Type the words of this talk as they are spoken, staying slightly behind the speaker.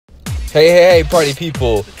Hey, party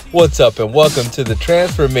people. What's up and welcome to the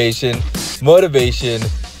Transformation Motivation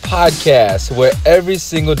Podcast, where every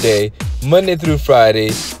single day, Monday through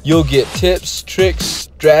Friday, you'll get tips, tricks,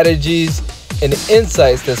 strategies, and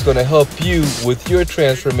insights that's going to help you with your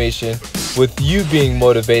transformation, with you being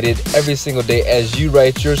motivated every single day as you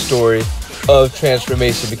write your story of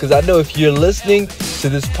transformation. Because I know if you're listening to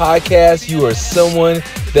this podcast, you are someone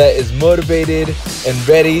that is motivated and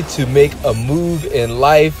ready to make a move in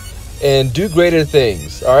life and do greater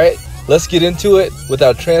things. All right, let's get into it with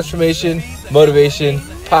our Transformation Motivation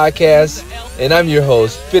Podcast. And I'm your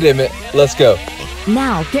host, Intermittent. Let's go.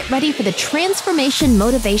 Now get ready for the Transformation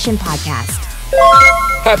Motivation Podcast.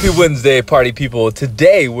 Happy Wednesday, party people.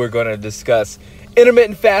 Today we're going to discuss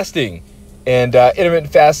intermittent fasting. And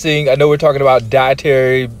intermittent fasting, I know we're talking about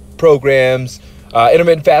dietary programs.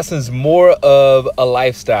 Intermittent fasting is more of a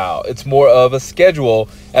lifestyle. It's more of a schedule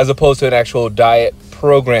as opposed to an actual diet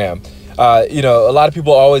program. A lot of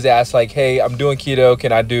people always ask like, hey, I'm doing keto.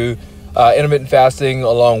 Can I do intermittent fasting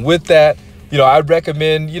along with that? I'd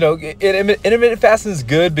recommend, intermittent fasting is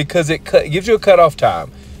good because it gives you a cutoff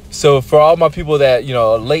time. So for all my people that,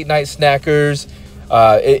 late night snackers,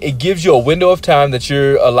 it gives you a window of time that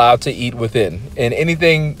you're allowed to eat within, and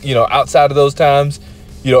anything, outside of those times,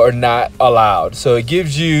 are not allowed. So it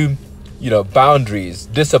gives you, boundaries,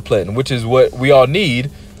 discipline, which is what we all need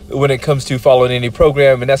when it comes to following any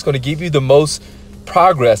program. And that's going to give you the most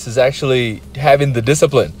progress, is actually having the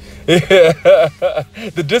discipline.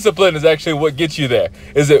 The discipline is actually what gets you there,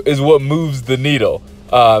 is what moves the needle.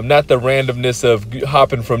 Not the randomness of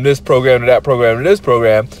hopping from this program to that program to this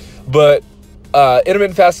program, but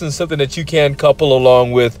intermittent fasting is something that you can couple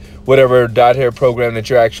along with whatever dietary program that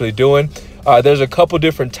you're actually doing. There's a couple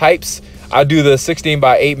different types. I do the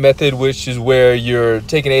 16x8 method, which is where you're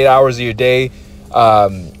taking 8 hours of your day,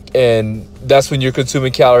 and that's when you're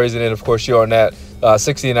consuming calories. And then, of course, you're on that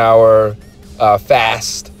 16-hour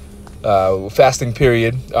fasting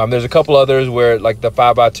period. There's a couple others where, like the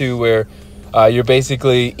 5x2, where you're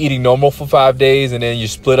basically eating normal for 5 days, and then you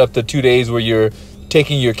split up the 2 days where you're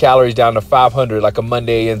taking your calories down to 500, like a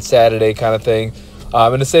Monday and Saturday kind of thing.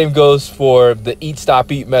 And the same goes for the eat,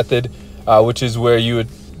 stop, eat method, which is where you would,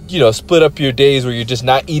 split up your days where you're just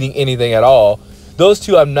not eating anything at all. Those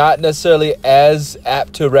two I'm not necessarily as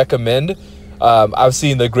apt to recommend. I've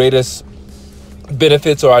seen the greatest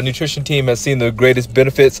benefits, or our nutrition team has seen the greatest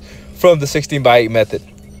benefits from the 16x8 method.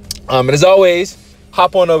 And as always,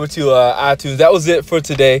 hop on over to iTunes. That was it for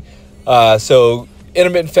today. So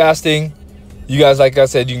intermittent fasting, you guys, like I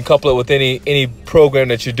said, you can couple it with any program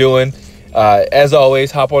that you're doing. As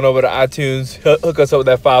always, hop on over to iTunes, hook us up with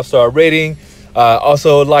that 5-star rating.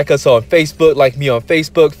 Also, like us on Facebook, like me on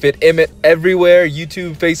Facebook, Fit Emmett everywhere,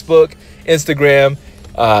 YouTube, Facebook, Instagram.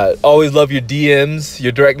 Always love your DMs,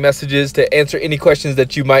 your direct messages, to answer any questions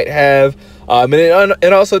that you might have.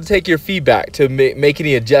 And also to take your feedback, to make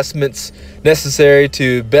any adjustments necessary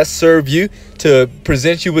to best serve you, to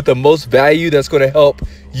present you with the most value that's going to help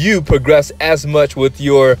you progress as much with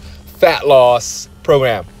your fat loss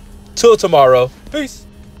program. Till tomorrow. Peace.